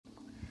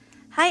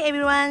Hi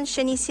everyone,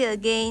 Sher Niz here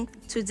again.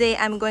 Today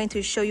I'm going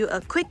to show you a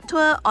quick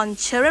tour on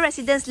Ceria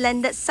Residence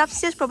landed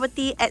Subsales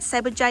property at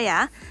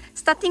Cyberjaya.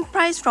 Starting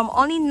price from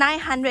only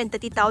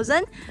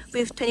 930,000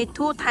 with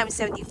 22 times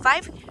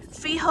 75,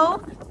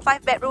 freehold,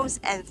 5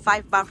 bedrooms and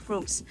 5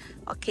 bathrooms.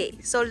 Okay,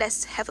 so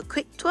let's have a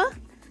quick tour.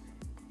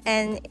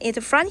 And in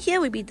the front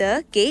here will be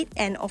the gate,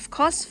 and of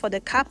course for the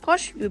car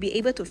porch you'll be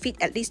able to fit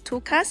at least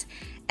 2 cars,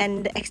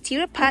 and the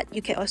exterior part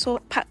you can also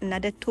park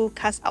another 2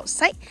 cars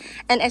outside.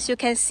 And as you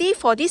can see,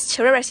 for this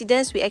Ceria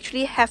residence we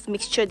actually have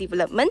mixture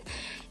development.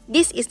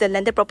 This is the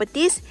landed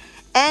properties,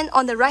 and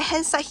on the right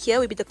hand side here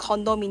will be the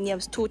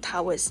condominiums, 2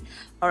 towers.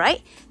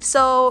 Alright,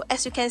 so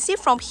as you can see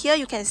from here,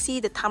 you can see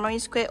the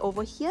Tamarind Square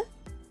over here,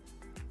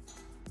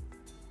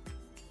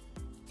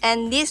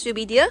 and this will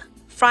be the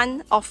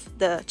front of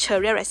the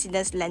Ceria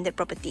residence landed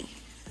property.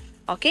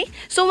 Okay,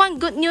 so one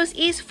good news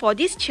is for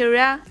this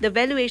Ceria, the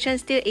valuation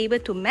is still able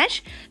to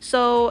match.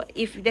 So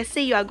if let's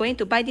say you are going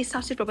to buy this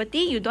house property,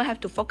 you don't have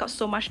to fork out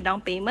so much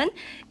down payment,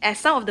 as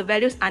some of the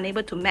values are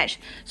unable to match.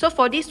 So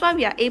for this one,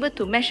 we are able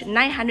to match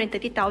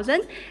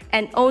 930,000,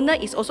 and owner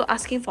is also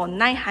asking for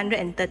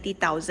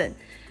 930,000.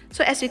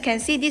 So as you can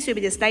see, this will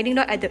be the sliding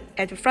door at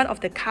the front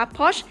of the car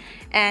porch,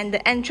 and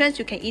the entrance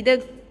you can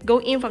either go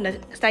in from the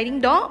sliding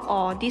door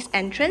or this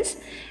entrance,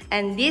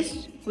 and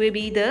this will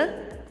be the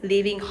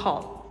living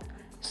hall.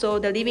 So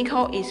the living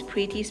hall is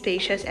pretty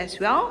spacious as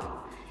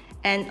well,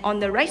 and on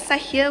the right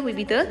side here will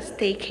be the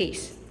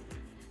staircase.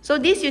 So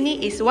this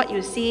unit is what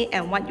you see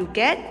and what you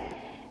get,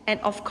 and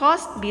of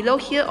course below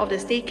here of the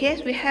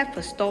staircase we have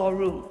a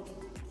storeroom.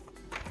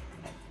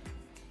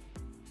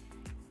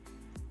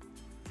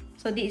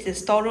 So this is the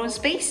storeroom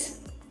space.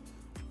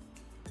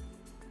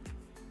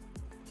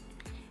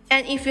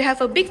 And if you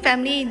have a big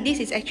family, this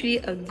is actually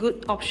a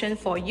good option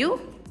for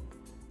you.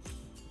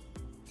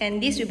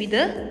 And this will be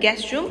the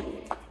guest room.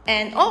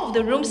 And all of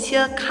the rooms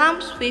here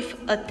comes with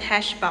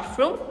attached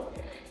bathroom.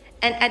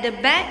 And at the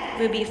back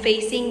will be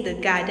facing the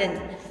garden.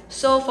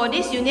 So for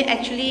this unit,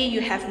 actually you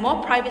have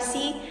more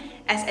privacy,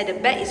 as at the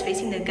back is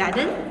facing the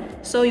garden.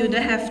 So you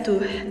don't have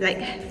to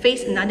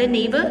face another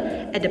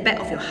neighbor at the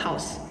back of your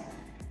house.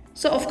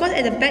 So of course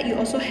at the back you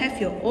also have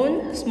your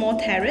own small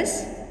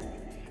terrace,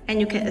 and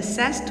you can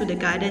access to the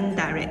garden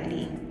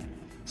directly.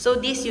 So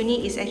this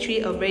unit is actually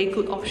a very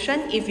good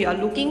option if you are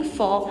looking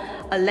for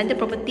a landed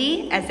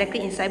property exactly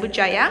in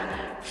Cyberjaya,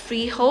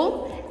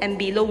 freehold and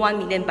below 1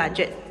 million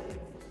budget.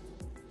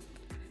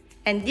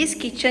 And this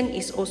kitchen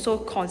is also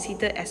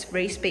considered as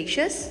very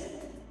spacious.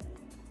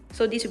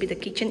 So this will be the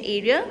kitchen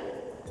area,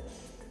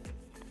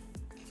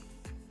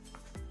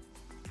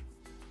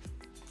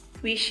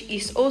 which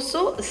is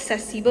also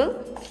accessible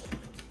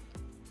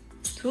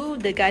to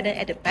the garden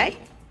at the back.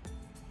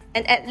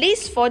 And at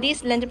least for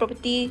this landed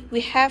property, we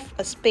have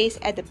a space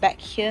at the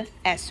back here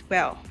as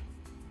well.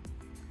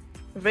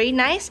 Very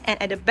nice, and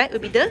at the back will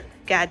be the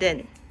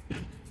garden.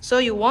 So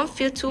you won't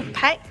feel too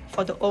packed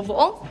for the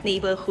overall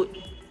neighborhood.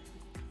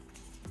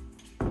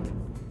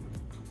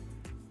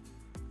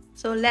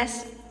 So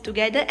let's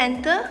together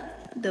enter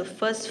the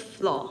first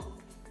floor.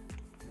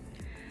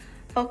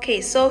 Okay,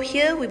 so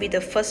here will be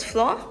the first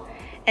floor.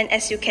 And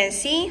as you can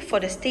see, for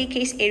the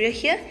staircase area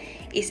here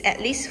is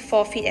at least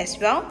 4 feet as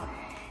well.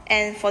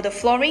 And for the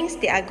floorings,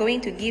 they are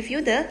going to give you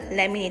the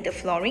laminated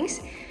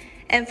floorings.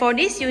 And for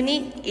this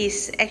unit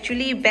is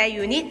actually bare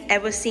unit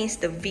ever since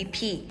the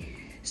VP.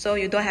 So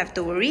you don't have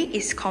to worry,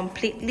 it's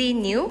completely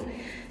new.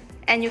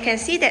 And you can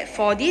see that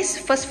for this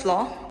first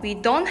floor, we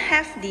don't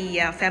have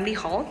the family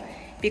hall,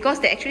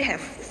 because they actually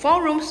have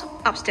 4 rooms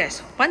upstairs.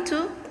 1,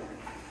 2,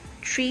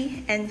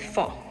 3 and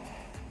 4.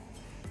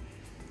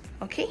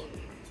 Okay.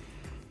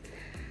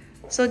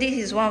 So this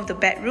is one of the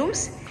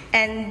bedrooms,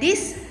 and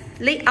this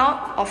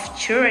layout of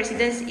Ceria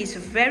residence is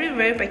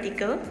very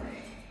practical,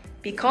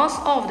 because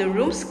all of the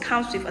rooms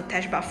comes with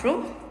attached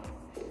bathroom,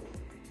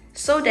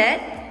 so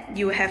that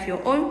you have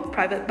your own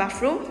private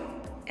bathroom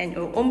and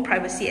your own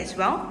privacy as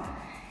well.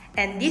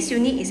 And this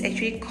unit is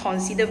actually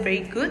considered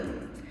very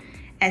good,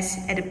 as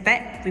at the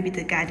back will be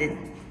the garden.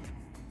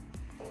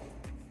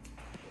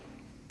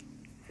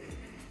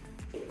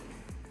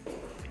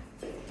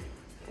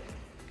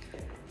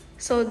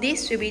 So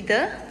this will be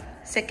the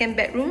second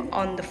bedroom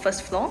on the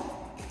first floor.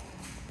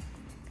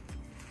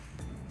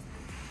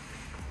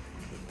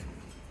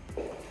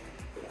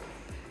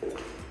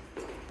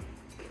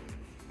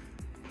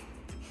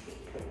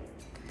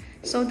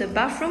 So the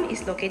bathroom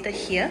is located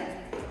here,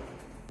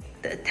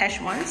 the attached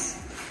ones,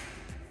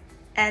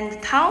 and the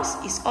tiles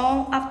is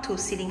all up to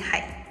ceiling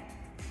height.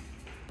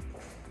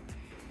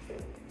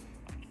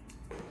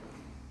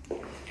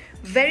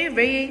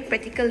 Very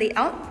practical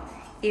layout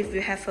if you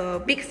have a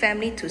big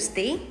family to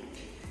stay,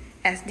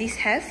 as this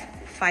have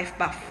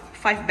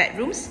 5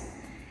 bedrooms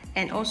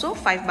and also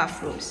 5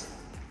 bathrooms.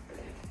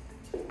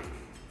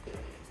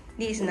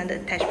 This is another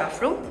attached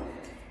bathroom,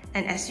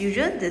 and as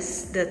usual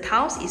the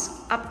tiles is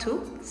up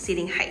to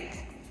ceiling height.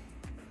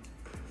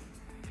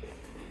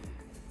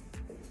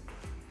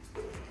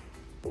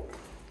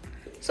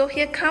 So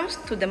here comes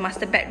to the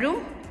master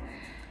bedroom.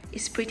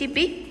 It's pretty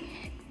big,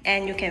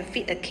 and you can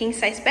fit a king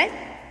size bed.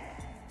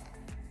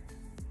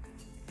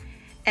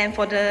 And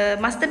for the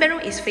master bedroom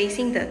is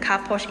facing the car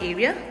porch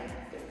area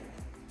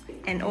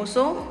and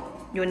also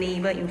your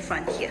neighbor in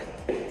front here.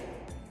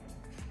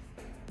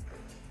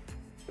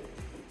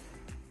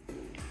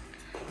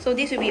 So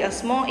this will be a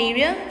small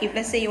area. If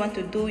let's say you want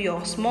to do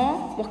your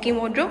small walk-in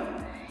wardrobe,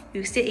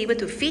 you're still able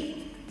to fit.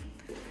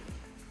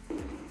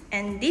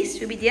 And this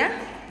will be their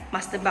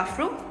master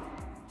bathroom.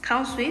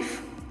 Comes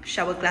with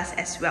shower glass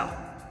as well.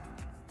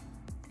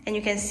 And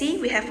you can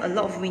see we have a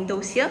lot of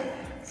windows here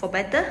for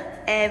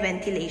better air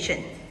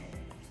ventilation.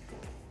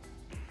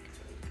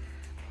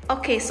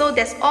 Okay, so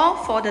that's all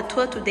for the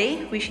tour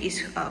today, which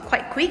is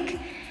quite quick.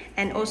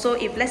 And also,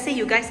 if let's say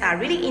you guys are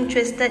really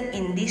interested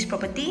in this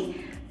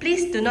property,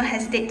 please do not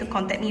hesitate to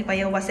contact me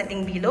via WhatsApp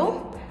link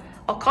below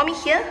or call me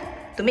here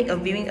to make a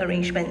viewing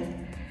arrangement.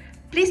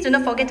 Please do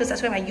not forget to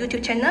subscribe my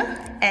YouTube channel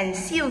and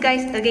see you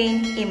guys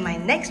again in my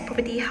next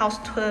property house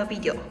tour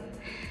video.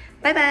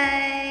 Bye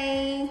bye!